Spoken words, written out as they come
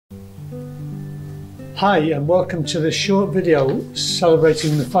Hi and welcome to this short video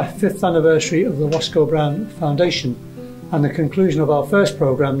celebrating the 5th anniversary of the Wosskow Brown Foundation and the conclusion of our first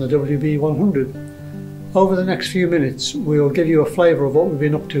programme, the WB100. Over the next few minutes we'll give you a flavour of what we've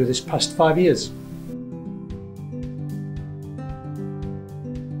been up to this past 5 years.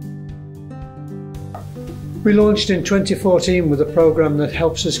 We launched in 2014 with a programme that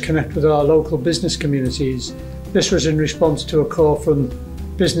helps us connect with our local business communities. This was in response to a call from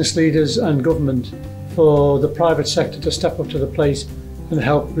business leaders and government for the private sector to step up to the plate and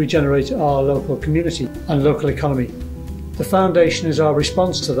help regenerate our local community and local economy. The foundation is our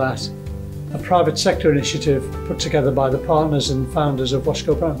response to that, a private sector initiative put together by the partners and founders of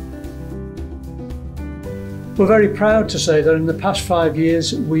Wosskow Brown. We're very proud to say that in the past 5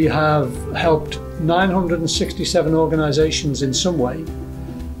 years we have helped 967 organisations in some way,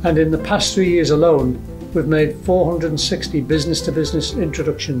 and in the past 3 years alone we've made 460 business-to-business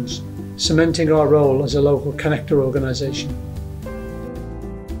introductions, cementing our role as a local connector organisation.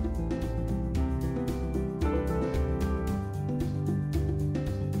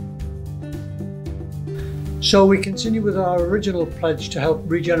 So we continue with our original pledge to help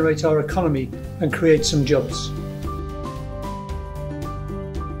regenerate our economy and create some jobs.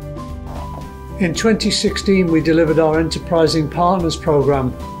 In 2016 we delivered our Enterprising Partners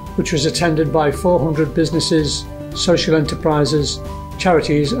programme, which was attended by 400 businesses, social enterprises,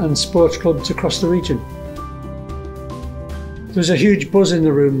 charities and sports clubs across the region. There was a huge buzz in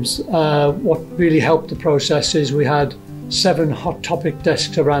the rooms. What really helped the process is we had 7 hot topic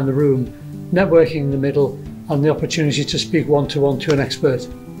desks around the room, networking in the middle and the opportunity to speak one-to-one to an expert.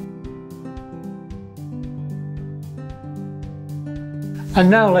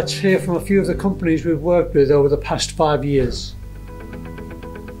 And now let's hear from a few of the companies we've worked with over the past 5 years.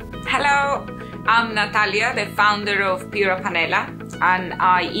 Hello, I'm Natalia, the founder of Pura Panela, and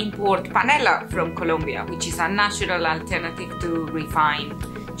I import panela from Colombia, which is a natural alternative to refined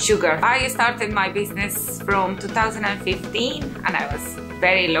sugar. I started my business from 2015 and I was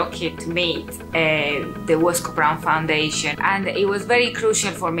very lucky to meet the Wosskow Brown Foundation, and it was very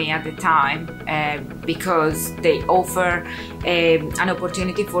crucial for me at the time because they offer an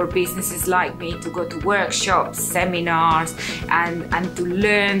opportunity for businesses like me to go to workshops, seminars and to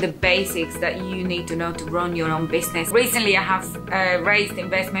learn the basics that you need to know to run your own business. Recently I have raised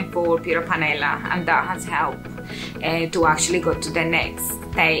investment for Pura Panela, and that has helped to actually go to the next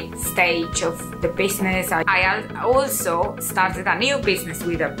stage of the business. I also started a new business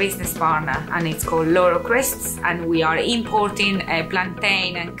with a business partner, and it's called Loro Crisps, and we are importing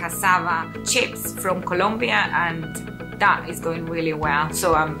plantain and cassava chips from Colombia, and that is going really well.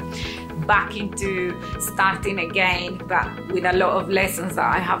 So I'm back into starting again, but with a lot of lessons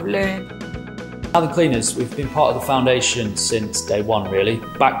that I have learned. Now Cleaners, we've been part of the foundation since day one really.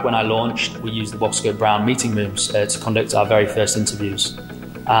 Back when I launched, we used the Wosskow Brown meeting rooms to conduct our very first interviews.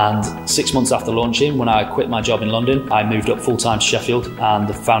 And 6 months after launching, when I quit my job in London, I moved up full-time to Sheffield, and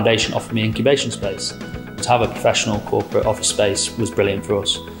the foundation offered me incubation space. To have a professional corporate office space was brilliant for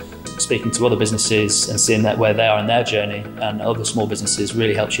us. Speaking to other businesses and seeing where they are in their journey and other small businesses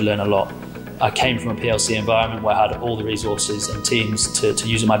really helps you learn a lot. I came from a PLC environment where I had all the resources and teams to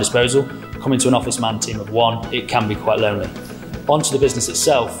use at my disposal. Coming to an office man team of 1, it can be quite lonely. Onto the business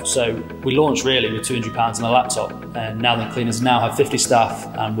itself, so we launched really with £200 and a laptop, and now the Cleaners now have 50 staff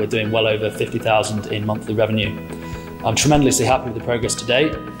and we're doing well over 50,000 in monthly revenue. I'm tremendously happy with the progress to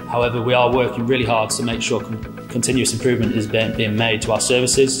date. However, we are working really hard to make sure continuous improvement is being made to our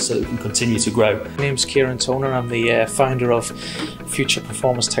services so that we can continue to grow. My name's Kieran Toner. I'm the founder of Future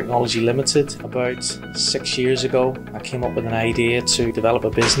Performance Technology Limited. About 6 years ago, I came up with an idea to develop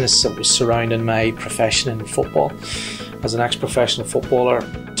a business that was surrounding my profession in football. As an ex-professional footballer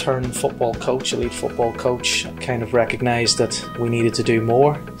turned football coach, elite football coach, I kind of recognised that we needed to do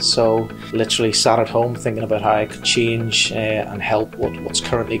more. So literally sat at home thinking about how I could change and help what's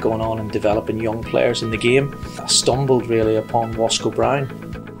currently going on in developing young players in the game. I stumbled really upon Wosskow Brown.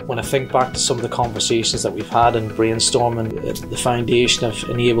 When I think back to some of the conversations that we've had and brainstorming, the foundation have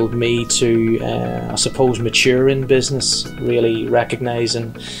enabled me to, I suppose, mature in business, really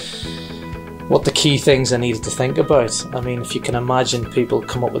recognising what the key things I needed to think about. I mean, if you can imagine, people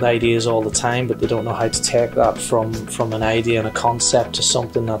come up with ideas all the time, but they don't know how to take that from an idea and a concept to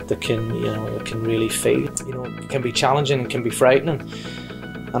something that they can, it can really feel. It can be challenging, it can be frightening.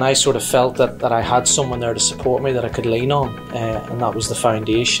 And I sort of felt that I had someone there to support me that I could lean on, and that was the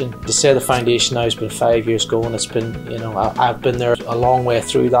foundation. To say the foundation now has been 5 years going, it's been, I've been there a long way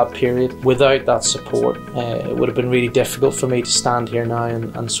through that period. Without that support, it would have been really difficult for me to stand here now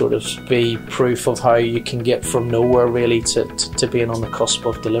and sort of be proof of how you can get from nowhere really to being on the cusp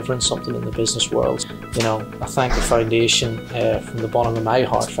of delivering something in the business world. I thank the foundation from the bottom of my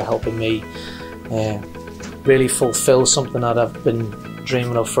heart for helping me really fulfill something that I've been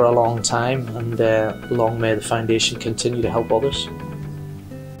dreaming of for a long time, and long may the foundation continue to help others.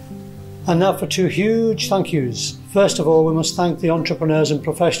 And now for two huge thank yous. First of all, we must thank the entrepreneurs and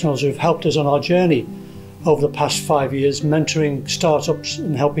professionals who've helped us on our journey over the past 5 years, mentoring startups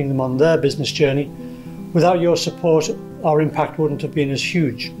and helping them on their business journey. Without your support, our impact wouldn't have been as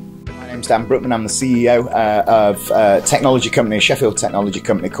huge. My name's Dan Brookman. I'm the CEO of a technology company, a Sheffield technology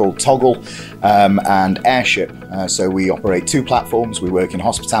company called Toggle and Airship. So we operate two platforms. We work in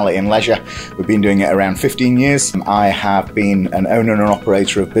hospitality and leisure. We've been doing it around 15 years. I have been an owner and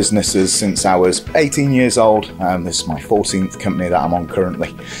operator of businesses since I was 18 years old. This is my 14th company that I'm on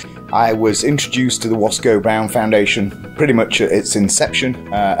currently. I was introduced to the Wosskow Brown Foundation pretty much at its inception,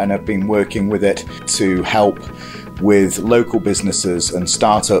 and have been working with it to help with local businesses and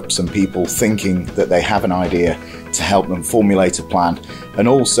startups and people thinking that they have an idea, to help them formulate a plan, and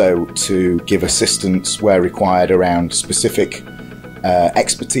also to give assistance where required around specific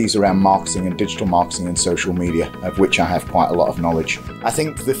expertise around marketing and digital marketing and social media, of which I have quite a lot of knowledge. I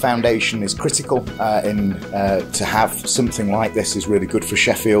think the foundation is critical to have something like this is really good for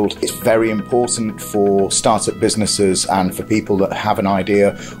Sheffield. It's very important for startup businesses and for people that have an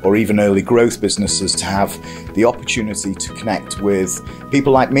idea, or even early growth businesses, to have the opportunity to connect with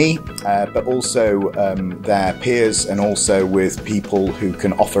people like me, but also their peers, and also with people who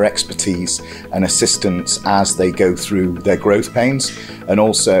can offer expertise and assistance as they go through their growth pains, and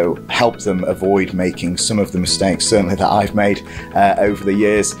also help them avoid making some of the mistakes, certainly that I've made over the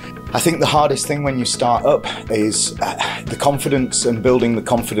years. I think the hardest thing when you start up is the confidence, and building the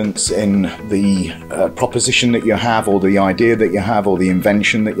confidence in the proposition that you have, or the idea that you have, or the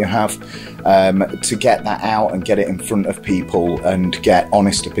invention that you have, to get that out and get it in front of people and get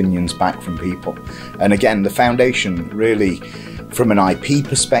honest opinions back from people. And again, the foundation really, from an IP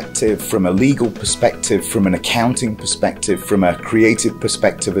perspective, from a legal perspective, from an accounting perspective, from a creative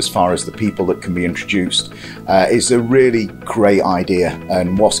perspective, as far as the people that can be introduced, is a really great idea,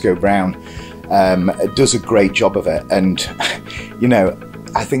 and Wosskow Brown does a great job of it. And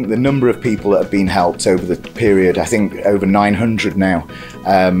I think the number of people that have been helped over the period, I think over 900 now,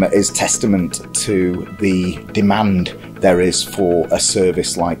 is testament to the demand there is for a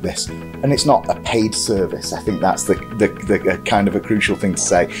service like this. And it's not a paid service. I think that's the kind of a crucial thing to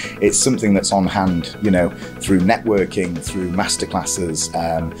say. It's something that's on hand, through networking, through masterclasses,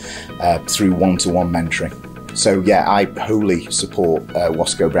 through one-to-one mentoring. So yeah, I wholly support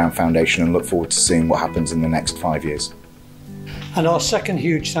Wosskow Brown Foundation and look forward to seeing what happens in the next 5 years. And our second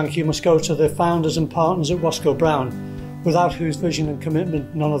huge thank you must go to the founders and partners at Wosskow Brown, without whose vision and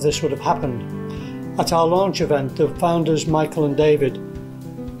commitment none of this would have happened. At our launch event, the founders, Michael and David,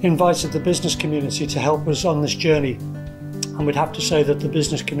 invited the business community to help us on this journey, and we'd have to say that the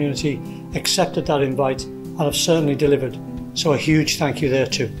business community accepted that invite and have certainly delivered, so a huge thank you there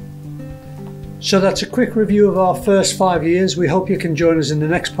too. So that's a quick review of our first 5 years. We hope you can join us in the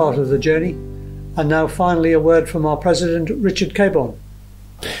next part of the journey. And now finally a word from our president, Richard Caborn.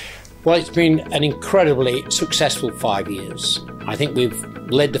 Well, it's been an incredibly successful 5 years. I think we've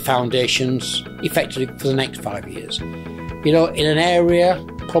laid the foundations effectively for the next 5 years. In an area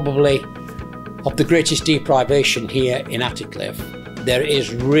probably of the greatest deprivation here in Attercliffe, there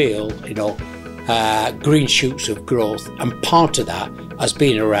is real, green shoots of growth, and part of that has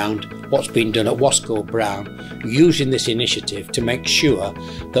been around what's been done at Wosskow Brown, using this initiative to make sure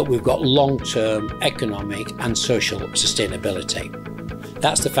that we've got long-term economic and social sustainability.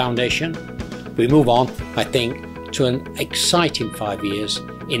 That's the foundation. We move on, I think, to an exciting 5 years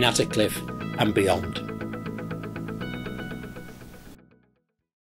in Attercliffe and beyond.